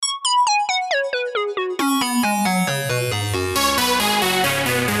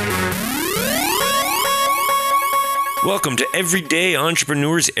Welcome to Everyday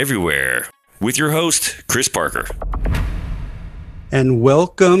Entrepreneurs Everywhere with your host, Chris Parker. And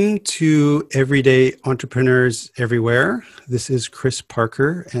welcome to Everyday Entrepreneurs Everywhere. This is Chris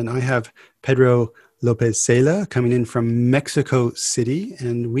Parker, and I have Pedro Lopez Sela coming in from Mexico City.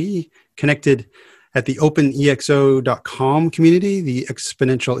 And we connected at the openexo.com community, the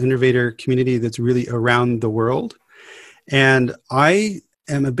exponential innovator community that's really around the world. And I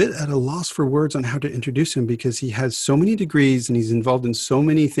am a bit at a loss for words on how to introduce him because he has so many degrees and he's involved in so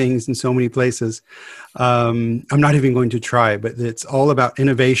many things in so many places. I'm not even going to try, but it's all about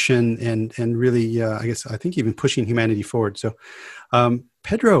innovation and really, I think even pushing humanity forward. So,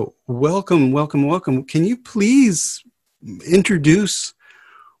 Pedro, welcome. Can you please introduce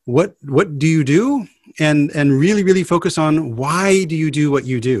what do you do and really focus on why do you do what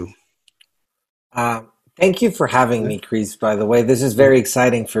you do? Thank you for having me, Chris, by the way. This is very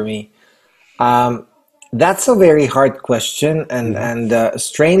exciting for me. That's a very hard question, and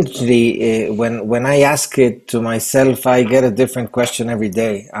strangely, when I ask it to myself, I get a different question every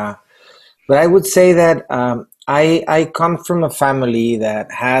day. But I would say that I come from a family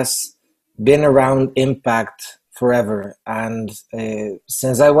that has been around impact forever, and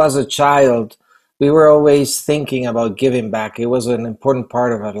since I was a child, we were always thinking about giving back. It was an important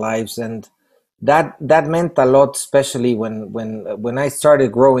part of our lives, and that meant a lot, especially when I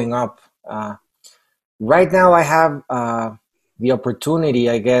started growing up. Right now, I have the opportunity,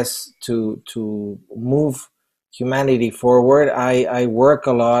 I guess, to move humanity forward. I work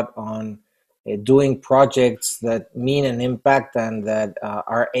a lot on doing projects that mean an impact and that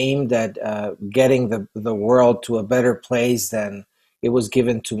are aimed at getting the world to a better place than it was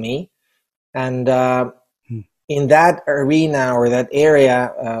given to me. And in that arena or that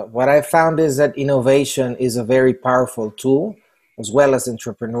area, what I found is that innovation is a very powerful tool, as well as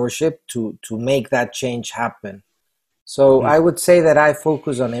entrepreneurship, to make that change happen. So I would say that I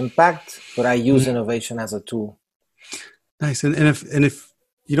focus on impact, but I use innovation as a tool. Nice. And if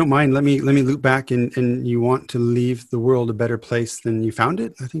you don't mind, let me loop back and you want to leave the world a better place than you found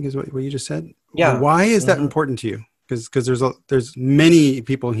it, I think is what you just said. Yeah. Why is that important to you? Because there's many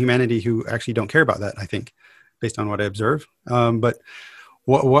people in humanity who actually don't care about that, I think, based on what I observe. But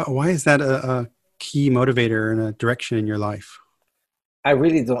why is that a key motivator and a direction in your life? I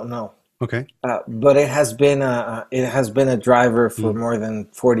really don't know. Okay. But it has been a driver for more than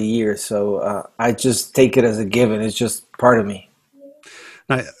 40 years. So I just take it as a given. It's just part of me.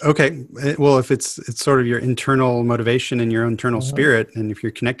 Okay. Well, if it's sort of your internal motivation and your internal spirit, and if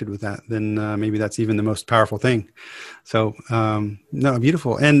you're connected with that, then maybe that's even the most powerful thing. So, no,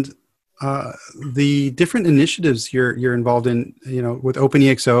 beautiful. And the different initiatives you're involved in, with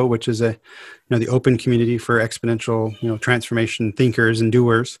OpenEXO, which is the open community for exponential, transformation thinkers and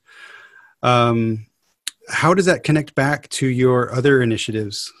doers. How does that connect back to your other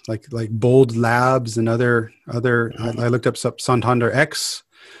initiatives, like Bold Labs and other? I looked up Santander X.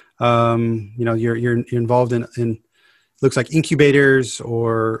 You're involved in looks like incubators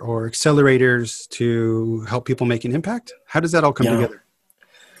or accelerators to help people make an impact. How does that all come together?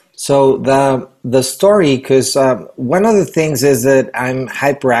 So the story, because one of the things is that I'm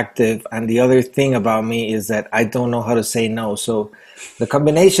hyperactive, and the other thing about me is that I don't know how to say no. So the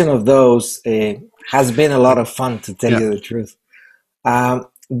combination of those has been a lot of fun, to tell you the truth.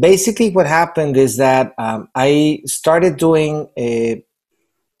 Basically, what happened is that I started doing a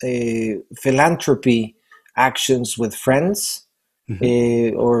philanthropy actions with friends,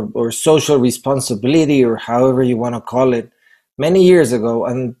 or social responsibility, or however you want to call it, many years ago.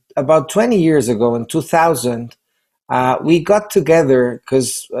 And about 20 years ago, in 2000, we got together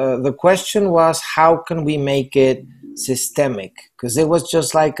because the question was, how can we make it systemic? Because it was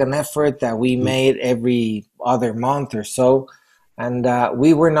just like an effort that we made every other month or so, and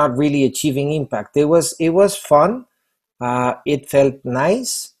we were not really achieving impact. It was fun. It felt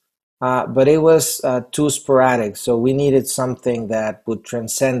nice, but it was too sporadic. So we needed something that would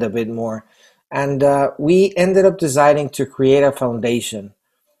transcend a bit more. And we ended up deciding to create a foundation.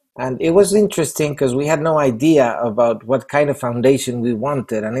 And it was interesting because we had no idea about what kind of foundation we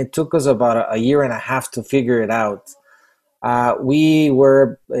wanted. And it took us about a year and a half to figure it out. We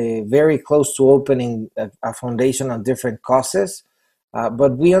were very close to opening a foundation on different causes,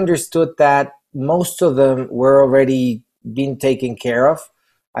 but we understood that most of them were already being taken care of,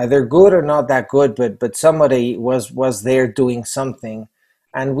 either good or not that good, but somebody was there doing something.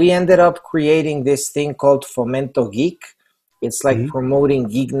 And we ended up creating this thing called Fomento Geek. It's like promoting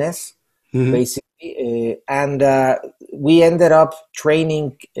geekness, basically. And we ended up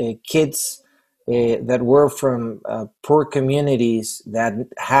training kids that were from poor communities that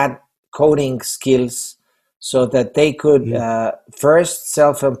had coding skills so that they could first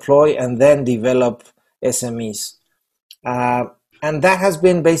self-employ and then develop SMEs. And that has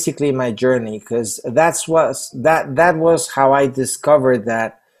been basically my journey, because that was how I discovered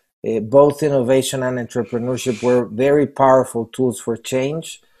that both innovation and entrepreneurship were very powerful tools for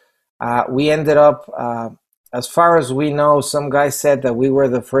change. We ended up, as far as we know, some guy said that we were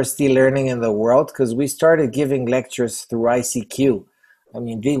the first e-learning in the world, because we started giving lectures through ICQ. I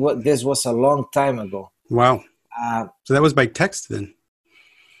mean, this was a long time ago. Wow. So that was by text then?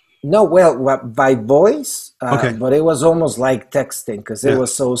 No, well, by voice, Okay. but it was almost like texting because it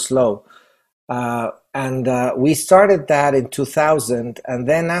was so slow. And we started that in 2000. And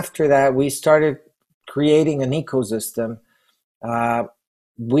then after that, we started creating an ecosystem.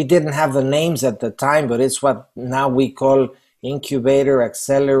 We didn't have the names at the time, but it's what now we call incubator,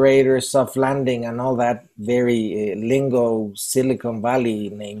 accelerator, soft landing, and all that very lingo Silicon Valley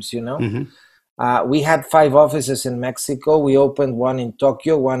names, you know. Mm-hmm. We had 5 offices in Mexico. We opened one in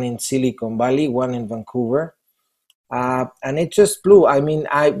Tokyo, one in Silicon Valley, one in Vancouver. And it just blew. I mean,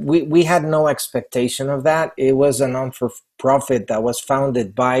 we had no expectation of that. It was a non-for-profit that was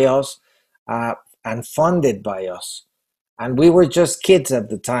founded by us and funded by us. And we were just kids at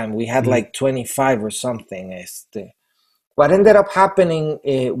the time. We had like 25 or something. What ended up happening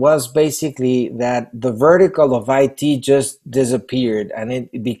was basically that the vertical of IT just disappeared, and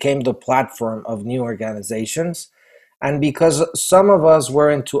it became the platform of new organizations. And because some of us were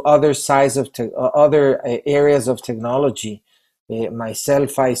into other sides of other areas of technology,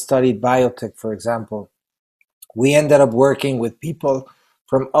 myself, I studied biotech, for example. We ended up working with people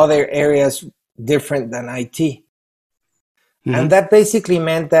from other areas different than IT. And that basically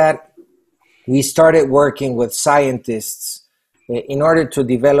meant that we started working with scientists in order to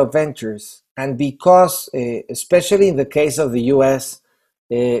develop ventures. And because, especially in the case of the US,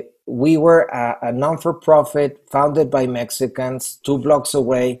 we were a non-for-profit founded by Mexicans 2 blocks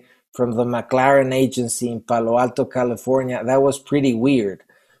away from the McLaren agency in Palo Alto, California. That was pretty weird.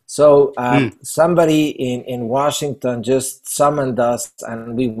 So somebody in Washington just summoned us,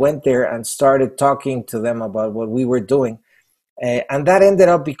 and we went there and started talking to them about what we were doing. And that ended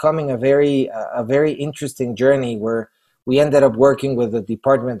up becoming a very interesting journey, where we ended up working with the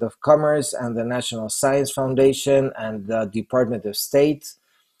Department of Commerce and the National Science Foundation and the Department of State,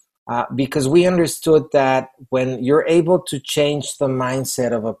 because we understood that when you're able to change the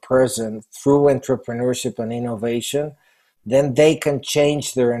mindset of a person through entrepreneurship and innovation, then they can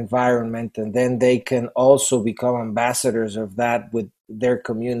change their environment, and then they can also become ambassadors of that with their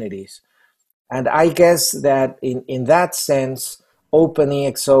communities. And I guess that in that sense,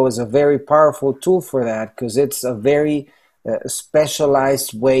 OpenEXO is a very powerful tool for that, because it's a very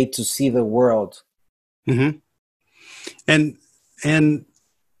specialized way to see the world. Mm-hmm. And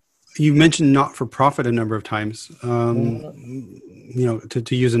you mentioned not-for-profit a number of times. You know,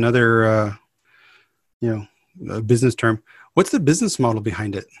 to use another a business term. What's the business model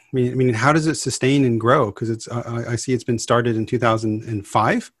behind it? I mean, how does it sustain and grow? Because it's I see it's been started in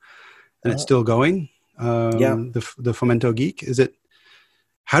 2005. And it's still going. The Fomento Geek,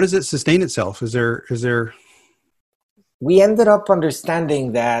 how does it sustain itself? Is there? We ended up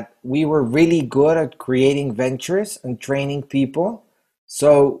understanding that we were really good at creating ventures and training people.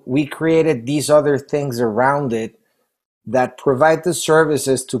 So we created these other things around it that provide the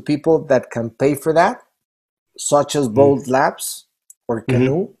services to people that can pay for that, such as Bold Labs or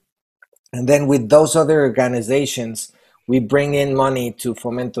Canoe. And then with those other organizations, we bring in money to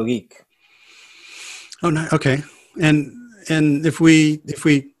Fomento Geek. Oh, no, okay. And if we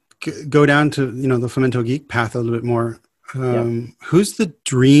go down to the Fomento Geek path a little bit more, who's the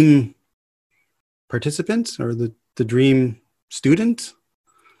dream participant or the dream student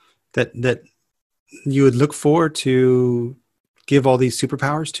that you would look for to give all these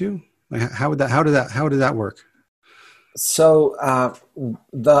superpowers to? Like, how did that work? So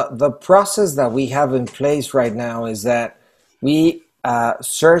the process that we have in place right now is that we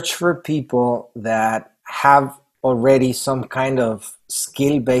search for people that have already some kind of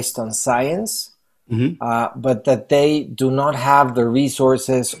skill based on science, but that they do not have the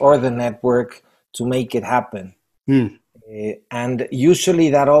resources or the network to make it happen. And usually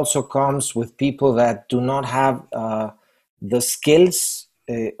that also comes with people that do not have the skills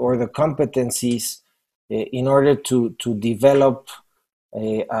or the competencies in order to develop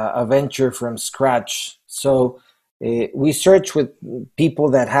a venture from scratch. So we search with people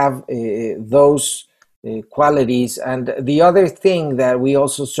that have those qualities. And the other thing that we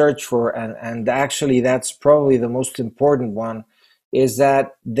also search for, and actually that's probably the most important one, is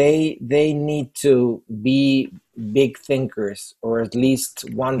that they need to be big thinkers, or at least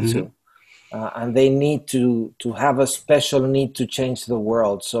want to. and they need to have a special need to change the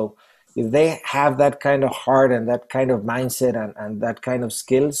world. So if they have that kind of heart and that kind of mindset and that kind of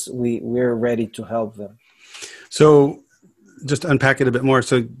skills, we're ready to help them. So just unpack it a bit more.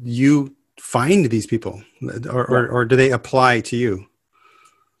 So you find these people, or do they apply to you?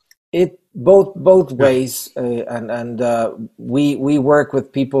 It both ways, and we work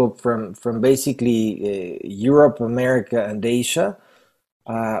with people from basically Europe, America, and Asia.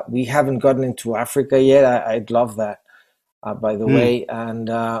 We haven't gotten into Africa yet. I'd love that, by the way, and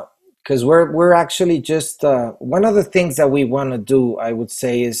because we're actually just one of the things that we want to do, I would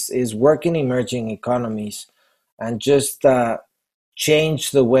say, is work in emerging economies and just change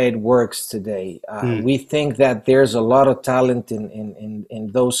the way it works today. We think that there's a lot of talent in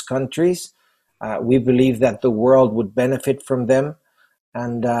those countries. We believe that the world would benefit from them.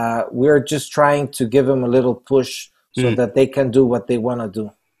 And we're just trying to give them a little push so that they can do what they want to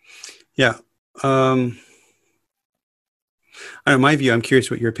do. Yeah. I don't know, my view, I'm curious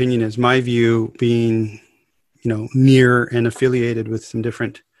what your opinion is. My view being, near and affiliated with some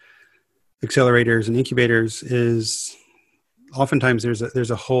different accelerators and incubators is oftentimes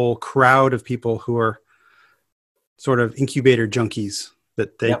there's a whole crowd of people who are sort of incubator junkies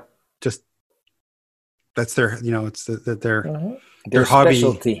that they just, that's their, it's that their hobby,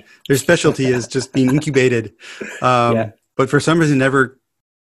 specialty. Their specialty is just being incubated. But for some reason never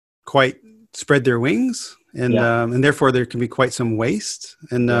quite spread their wings, and therefore there can be quite some waste.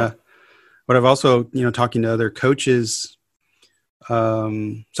 And what I've also, talking to other coaches,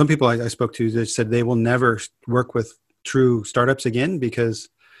 some people I spoke to, they said they will never work with true startups again because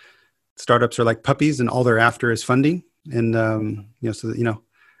startups are like puppies and all they're after is funding. And, so that,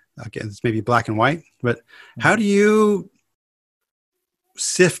 again, it's maybe black and white, but how do you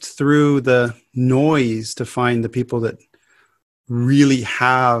sift through the noise to find the people that really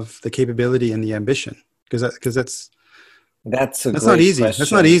have the capability and the ambition? Because that's not easy. Question.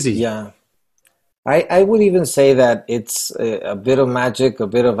 That's not easy. Yeah. I would even say that it's a bit of magic, a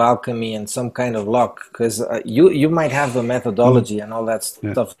bit of alchemy, and some kind of luck. Because you might have the methodology and all that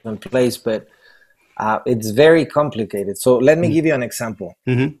stuff in place, but it's very complicated. So let me give you an example.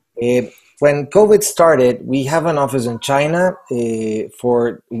 When COVID started, we have an office in China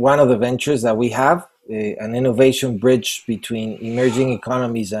for one of the ventures that we have, an innovation bridge between emerging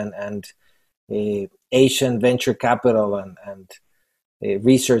economies and Asian venture capital and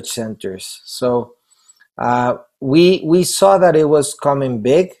research centers. So we saw that it was coming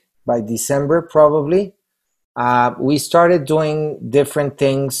big by December, probably. We started doing different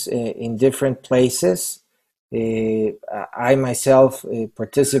things in different places. I myself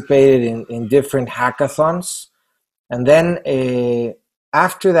participated in different hackathons. And then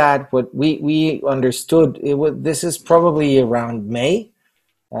after that, what we understood, this is probably around May.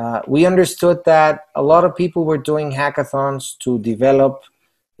 We understood that a lot of people were doing hackathons to develop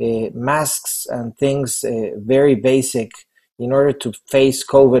masks and things very basic in order to face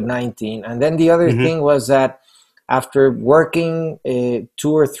COVID-19. And then the other thing was that after working 2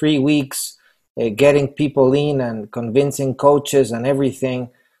 or 3 weeks, getting people in and convincing coaches and everything,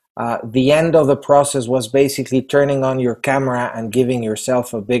 the end of the process was basically turning on your camera and giving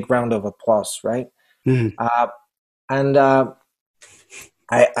yourself a big round of applause, right?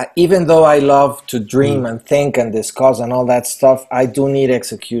 I even though I love to dream and think and discuss and all that stuff, I do need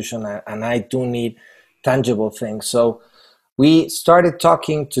execution and I do need tangible things. So we started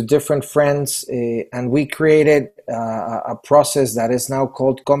talking to different friends and we created a process that is now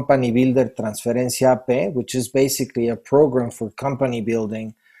called Company Builder Transferencia AP, which is basically a program for company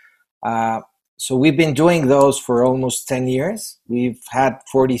building. So we've been doing those for almost 10 years. We've had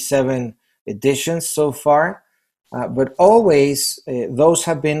 47 editions so far. But always those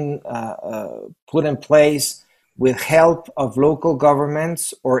have been put in place with help of local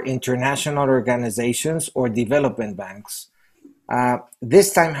governments or international organizations or development banks.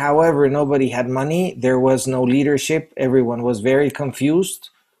 This time, however, nobody had money. There was no leadership. Everyone was very confused,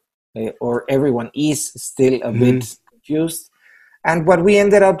 or everyone is still a bit confused. And what we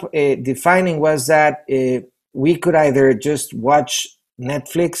ended up defining was that we could either just watch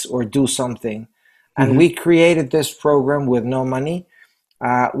Netflix or do something. And we created this program with no money.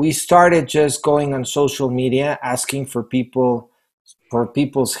 We started just going on social media, asking for people's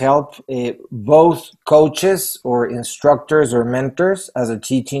help, both coaches or instructors or mentors as a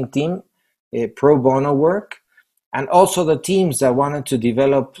teaching team, pro bono work, and also the teams that wanted to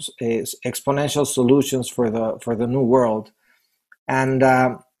develop exponential solutions for the new world. And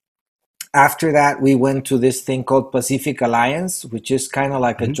after that, we went to this thing called Pacific Alliance, which is kind of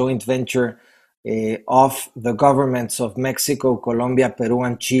like a joint venture of the governments of Mexico, Colombia, Peru,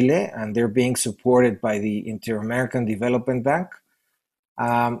 and Chile, and they're being supported by the Inter-American Development Bank.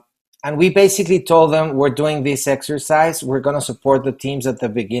 And we basically told them, we're doing this exercise, we're going to support the teams at the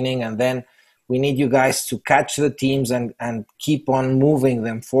beginning, and then we need you guys to catch the teams and keep on moving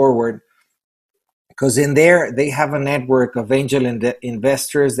them forward. Because in there, they have a network of angel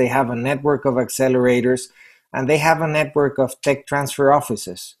investors, they have a network of accelerators, and they have a network of tech transfer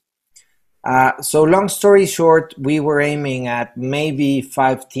offices. So long story short, we were aiming at maybe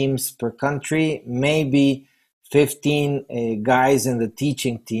 5 teams per country, maybe 15 guys in the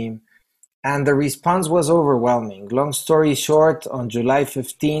teaching team. And the response was overwhelming. Long story short, on July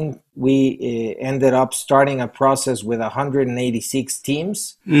 15th, we ended up starting a process with 186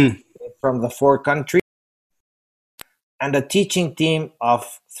 teams from the 4 countries and a teaching team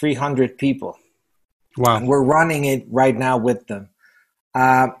of 300 people. Wow. And we're running it right now with them.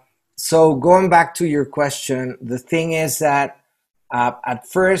 So going back to your question, the thing is that at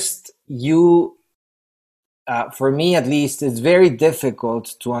first for me at least, it's very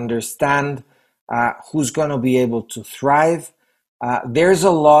difficult to understand who's going to be able to thrive. There's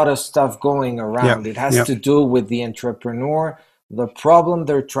a lot of stuff going around. It has to do with the entrepreneur, the problem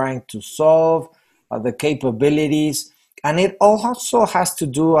they're trying to solve, the capabilities. And it also has to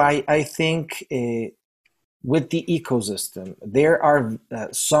do, I think, with the ecosystem. There are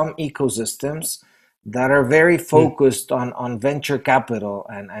some ecosystems that are very focused on venture capital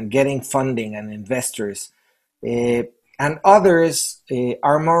and getting funding and investors. And others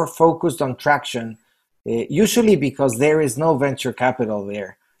are more focused on traction, usually because there is no venture capital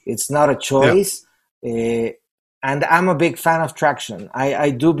there. It's not a choice. And I'm a big fan of traction. I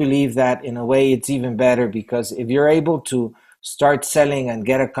do believe that in a way it's even better, because if you're able to start selling and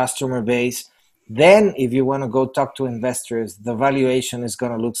get a customer base, then if you want to go talk to investors, the valuation is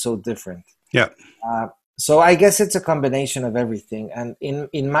going to look so different. So I guess it's a combination of everything. And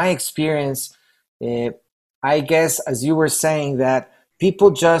in my experience, I guess, as you were saying, that people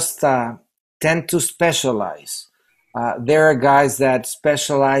just tend to specialize. There are guys that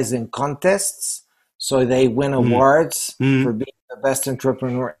specialize in contests, so they win awards for being the best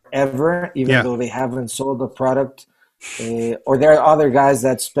entrepreneur ever, even though they haven't sold a product. Or there are other guys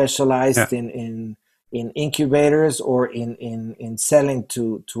that specialized in incubators or in selling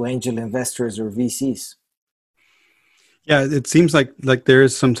to angel investors or VCs. Yeah, it seems like there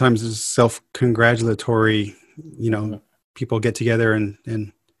is sometimes this self-congratulatory, people get together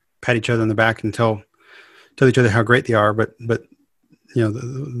and pat each other on the back and tell each other how great they are, but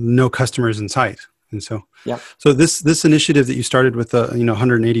no customers in sight. And so so this initiative that you started with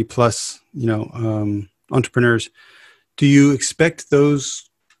 180 plus entrepreneurs, do you expect those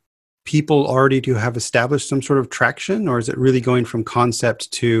people already to have established some sort of traction, or is it really going from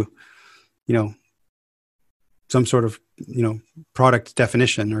concept to some sort of product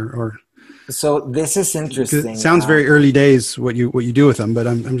definition or So this is interesting. It sounds very early days what you do with them, but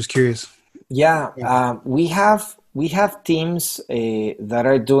I'm just curious. We have teams that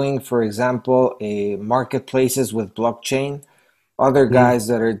are doing, for example, marketplaces with blockchain. Other guys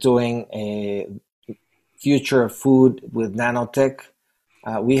that are doing a future of food with nanotech.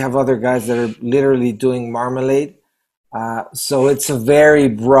 We have other guys that are literally doing marmalade. So it's a very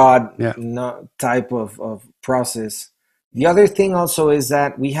broad type of process. The other thing also is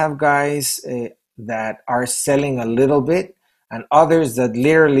that we have guys that are selling a little bit, and others that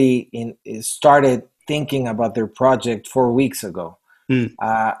literally started thinking about their project 4 weeks ago.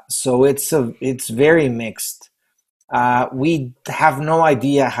 So it's very mixed. We have no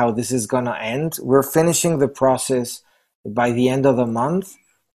idea how this is going to end. We're finishing the process by the end of the month.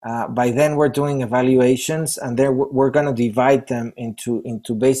 By then we're doing evaluations, and then we're going to divide them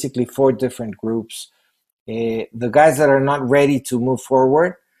into basically 4 different groups. The guys that are not ready to move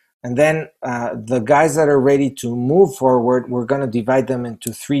forward, and then the guys that are ready to move forward, we're going to divide them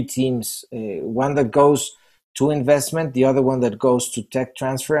into 3 teams. One that goes to investment, the other one that goes to tech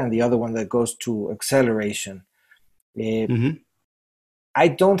transfer, and the other one that goes to acceleration. I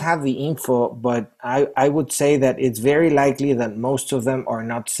don't have the info, but I would say that it's very likely that most of them are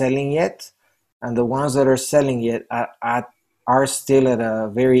not selling yet, and the ones that are selling yet are still at a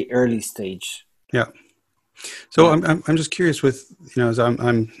very early stage. So I'm just curious with, as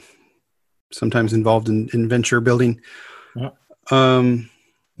I'm sometimes involved in venture building.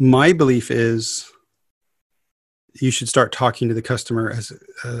 My belief is you should start talking to the customer as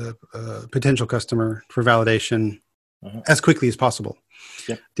a potential customer for validation as quickly as possible.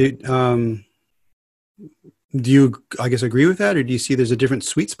 Do you, I guess, agree with that, or do you see there's a different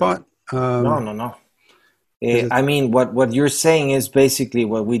sweet spot? No. I mean, what you're saying is basically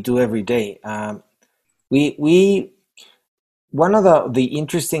what we do every day. We One of the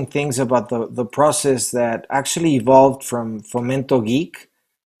interesting things about the process that actually evolved from Fomento Geek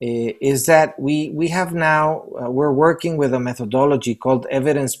is that we have now, we're working with a methodology called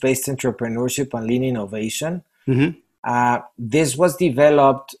evidence-based entrepreneurship and lean innovation. Mm-hmm. This was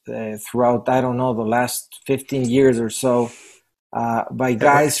developed throughout, I don't know, the last 15 years or so by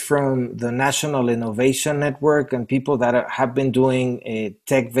guys from the National Innovation Network and people that have been doing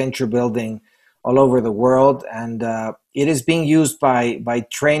tech venture building all over the world. And it is being used by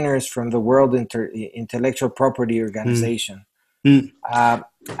trainers from the World Intellectual Property Organization. Mm.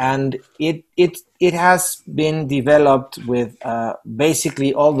 And it has been developed with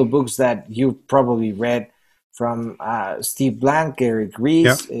basically all the books that you probably read from Steve Blank, Eric Yeah.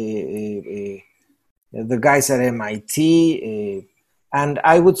 Ries, the guys at MIT. And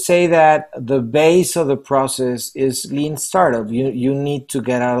I would say that the base of the process is lean startup. You need to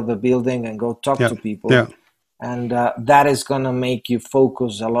get out of the building and go talk to people. Yeah. And that is going to make you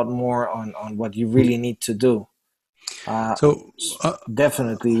focus a lot more on what you really need to do. So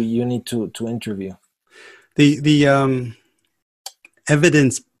definitely you need to interview. The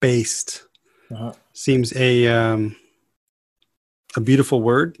evidence-based seems a beautiful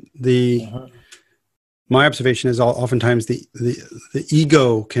word. My observation is oftentimes the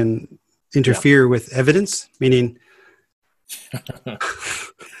ego can interfere with evidence, meaning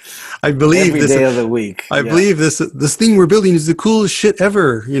I believe every day of the week. I believe this thing we're building is the coolest shit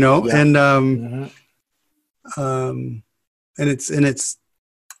ever, you know, and it's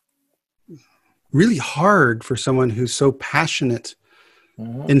really hard for someone who's so passionate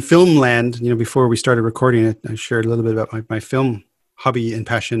in film land. You know, before we started recording it, I shared a little bit about my film hobby and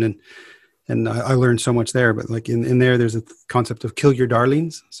passion, and I learned so much there. But like in there, there's a concept of kill your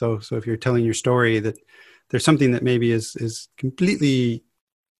darlings. So if you're telling your story, that there's something that maybe is completely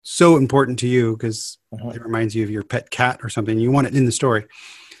so important to you because it reminds you of your pet cat or something. You want it in the story,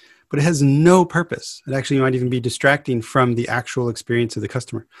 but it has no purpose. It actually might even be distracting from the actual experience of the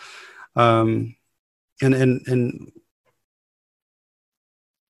customer. And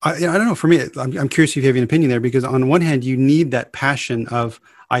I don't know. For me, I'm curious if you have an opinion there, because on one hand, you need that passion of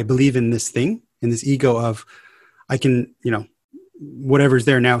I believe in this thing, in this ego of I can, you know, whatever's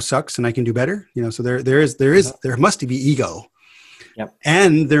there now sucks and I can do better. You know, so there must be ego. Yep.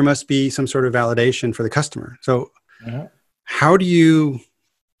 And there must be some sort of validation for the customer. So how do you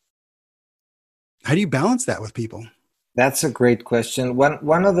balance that with people? That's a great question.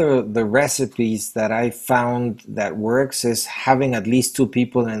 One of the recipes that I found that works is having at least two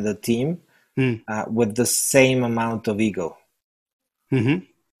people in the team with the same amount of ego and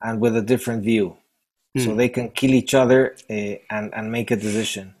with a different view. So they can kill each other and make a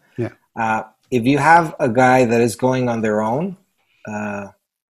decision. Yeah. If you have a guy that is going on their own,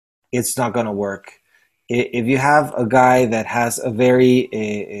 it's not going to work. If you have a guy that has a very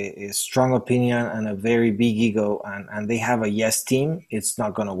a strong opinion and a very big ego and they have a yes team, it's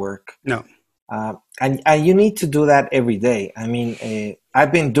not going to work. No. And you need to do that every day. I mean,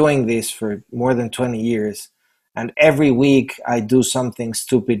 I've been doing this for more than 20 years, and every week I do something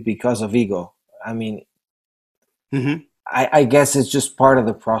stupid because of ego. I mean, I guess it's just part of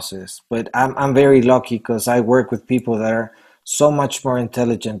the process, but I'm very lucky because I work with people that are so much more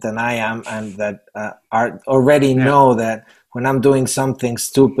intelligent than I am, and that are already know that when I'm doing something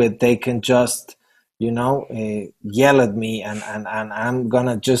stupid, they can just, you know, yell at me, and I'm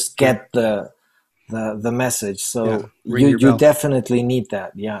gonna just get the message. So you definitely need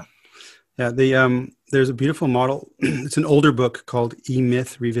that. Yeah. There's a beautiful model. It's an older book called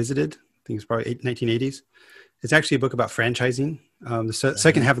E-Myth Revisited. I think it's probably 1980s. It's actually a book about franchising. The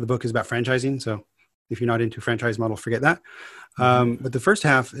second half of the book is about franchising. So if you're not into franchise model, forget that. But the first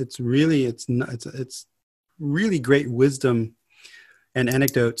half, it's really great wisdom and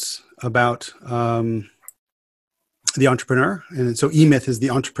anecdotes about the entrepreneur. And so E-Myth is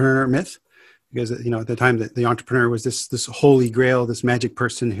the entrepreneur myth, because, you know, at the time that the entrepreneur was this holy grail, this magic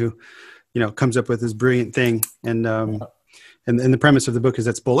person who, you know, comes up with this brilliant thing. And the premise of the book is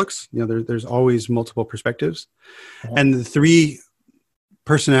that's bullocks. You know, there's always multiple perspectives. And the three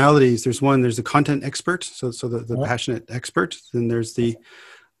personalities, there's the content expert, so the passionate expert. Then there's the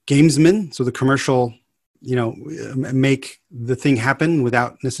gamesman, so the commercial, you know, make the thing happen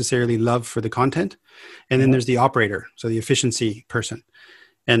without necessarily love for the content. And then there's the operator, so the efficiency person.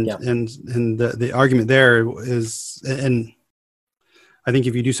 And the argument there is, and I think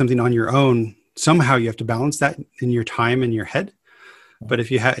if you do something on your own, somehow you have to balance that in your time and your head. But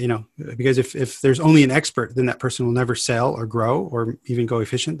if you have, you know, because if there's only an expert, then that person will never sell or grow or even go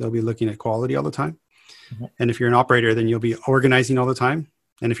efficient. They'll be looking at quality all the time. And if you're an operator, then you'll be organizing all the time.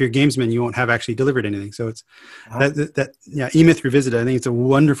 And if you're a gamesman, you won't have actually delivered anything. So it's E-Myth Revisited. I think it's a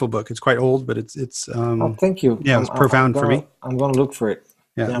wonderful book. It's quite old, but it's Oh, thank you. Yeah, it's profound for me. I'm gonna look for it.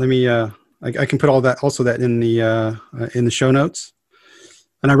 Yeah. Let me, I can put all that, also that in the show notes.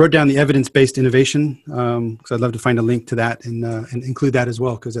 And I wrote down the evidence-based innovation because I'd love to find a link to that and include that as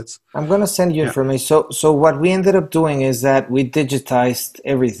well, because it's. I'm going to send you information. So what we ended up doing is that we digitized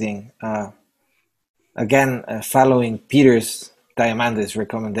everything. Again, following Peter's Diamandis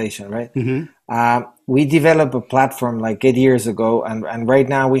recommendation, right? Mm-hmm. We developed a platform like 8 years ago, and right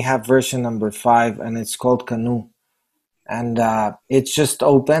now we have version number 5, and it's called Canoe. And it's just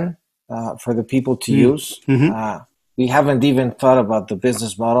open for the people to use. Mm-hmm. We haven't even thought about the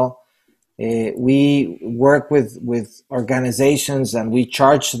business model. We work with organizations and we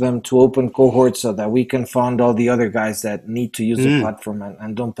charge them to open cohorts so that we can fund all the other guys that need to use the platform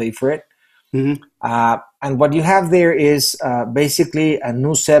and don't pay for it. Mm-hmm. And what you have there is basically a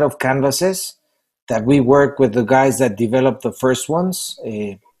new set of canvases that we work with the guys that developed the first ones,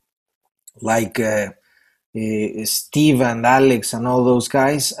 like Steve and Alex and all those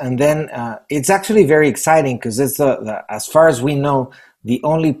guys. And then it's actually very exciting because it's as far as we know, the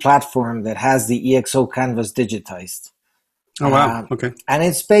only platform that has the EXO canvas digitized. Oh, wow. Okay. And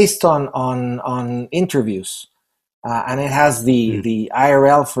it's based on interviews. And it has the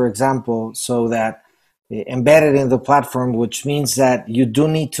IRL, for example, so that embedded in the platform, which means that you do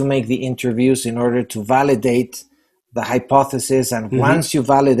need to make the interviews in order to validate the hypothesis. And once you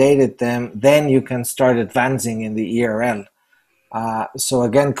validated them, then you can start advancing in the ERL. So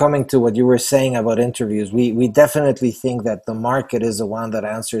again, coming to what you were saying about interviews, we definitely think that the market is the one that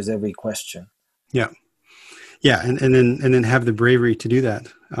answers every question. Yeah. Yeah. And then have the bravery to do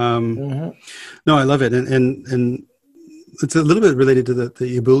that. No, I love it. And it's a little bit related to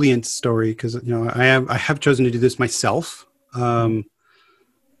the ebullient story, because, I have chosen to do this myself.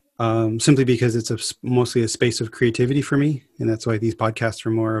 Simply because it's mostly a space of creativity for me. And that's why these podcasts are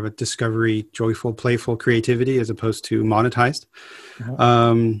more of a discovery, joyful, playful creativity as opposed to monetized.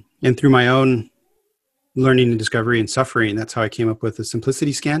 And through my own learning and discovery and suffering, that's how I came up with the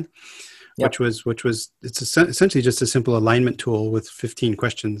simplicity scan, which was it's essentially just a simple alignment tool with 15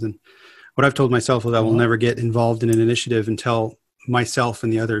 questions. And what I've told myself is I will never get involved in an initiative until myself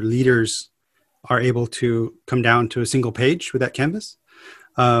and the other leaders are able to come down to a single page with that canvas.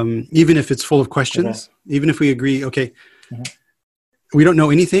 Even if it's full of questions, even if we agree, we don't know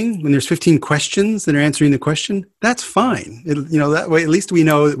anything, when there's 15 questions that are answering the question, that's fine. That way, at least we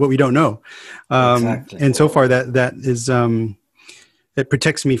know what we don't know. And so far that is, it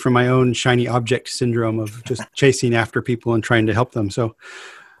protects me from my own shiny object syndrome of just chasing after people and trying to help them. So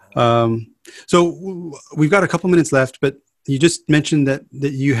we've got a couple minutes left, but you just mentioned that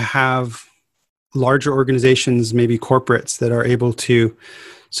you have larger organizations, maybe corporates, that are able to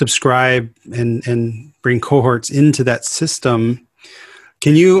subscribe and bring cohorts into that system.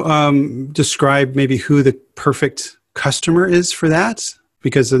 Can you describe maybe who the perfect customer is for that?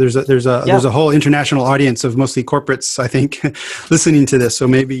 Because there's a whole international audience of mostly corporates, I think, listening to this. So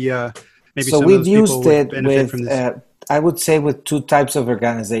maybe so some we've of those people used would it benefit from this. I would say with two types of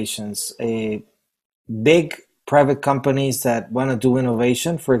organizations: big private companies that want to do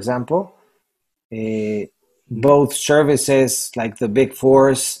innovation, for example. Both services like the Big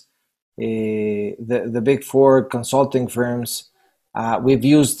Fours, the Big Four consulting firms. We've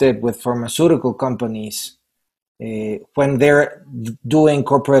used it with pharmaceutical companies when they're doing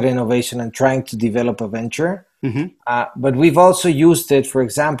corporate innovation and trying to develop a venture. But we've also used it, for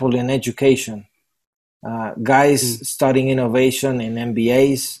example, in education. Guys studying innovation in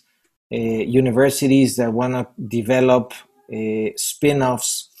MBAs, universities that want to develop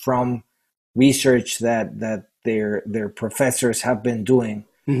spin-offs from research that their professors have been doing.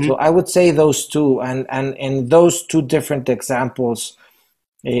 So I would say those two, and in those two different examples,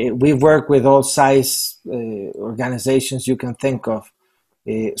 we work with all size organizations you can think of,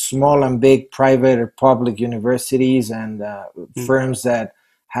 small and big private or public universities, and firms that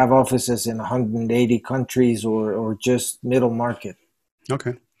have offices in 180 countries or just middle market.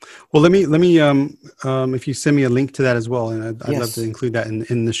 Okay. Well, let me if you send me a link to that as well, and I'd love to include that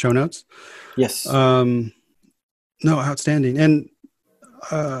in the show notes. Yes. No, outstanding. And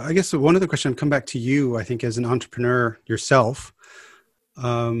I guess one other question, I'll come back to you, I think, as an entrepreneur yourself.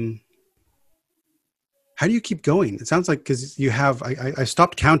 How do you keep going? It sounds like, because you have, I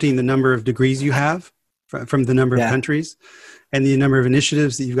stopped counting the number of degrees you have from the number of countries, and the number of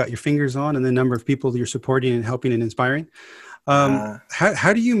initiatives that you've got your fingers on, and the number of people that you're supporting and helping and inspiring.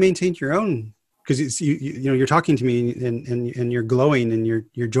 How do you maintain your own because you're talking to me and you're glowing and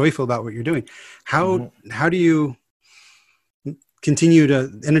you're joyful about what you're doing. How do you continue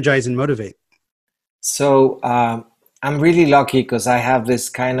to energize and motivate? So I'm really lucky because I have this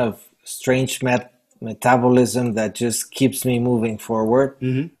kind of strange metabolism that just keeps me moving forward.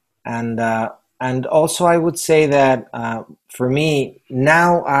 And also I would say that for me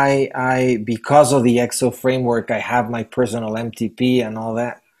now, I because of the EXO framework, I have my personal MTP and all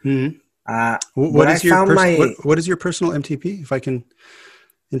that. What is your personal MTP, if I can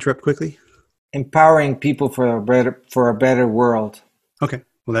interrupt quickly? Empowering people for a better world. Okay,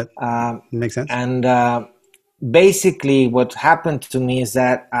 well that makes sense. And basically, what happened to me is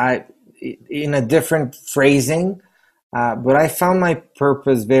that in a different phrasing, but I found my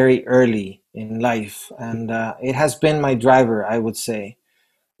purpose very early in life, and it has been my driver, I would say.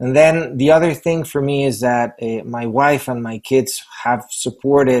 And then the other thing for me is that my wife and my kids have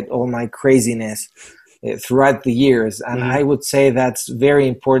supported all my craziness throughout the years. And I would say that's very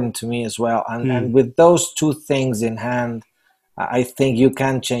important to me as well. And with those two things in hand, I think you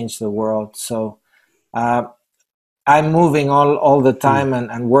can change the world. So I'm moving all the time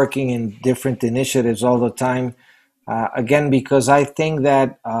and working in different initiatives all the time. Again, because I think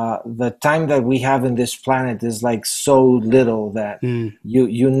that the time that we have in this planet is like so little that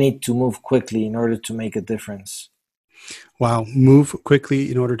you need to move quickly in order to make a difference. Wow. Move quickly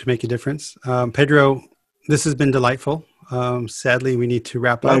in order to make a difference. Pedro, this has been delightful. Sadly, we need to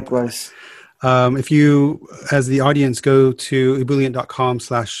wrap up. Likewise. If you, as the audience, go to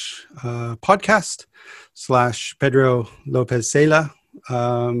ebullient.com/podcast/Pedro Lopez Sela,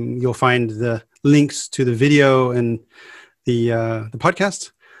 you'll find the links to the video and the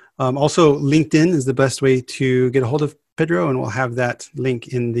podcast. Also, LinkedIn is the best way to get a hold of Pedro, and we'll have that link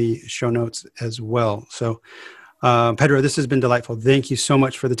in the show notes as well. So, Pedro, this has been delightful. Thank you so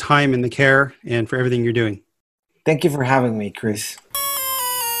much for the time and the care and for everything you're doing. Thank you for having me, Chris.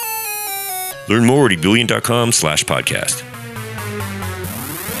 Learn more at ebullient.com/podcast.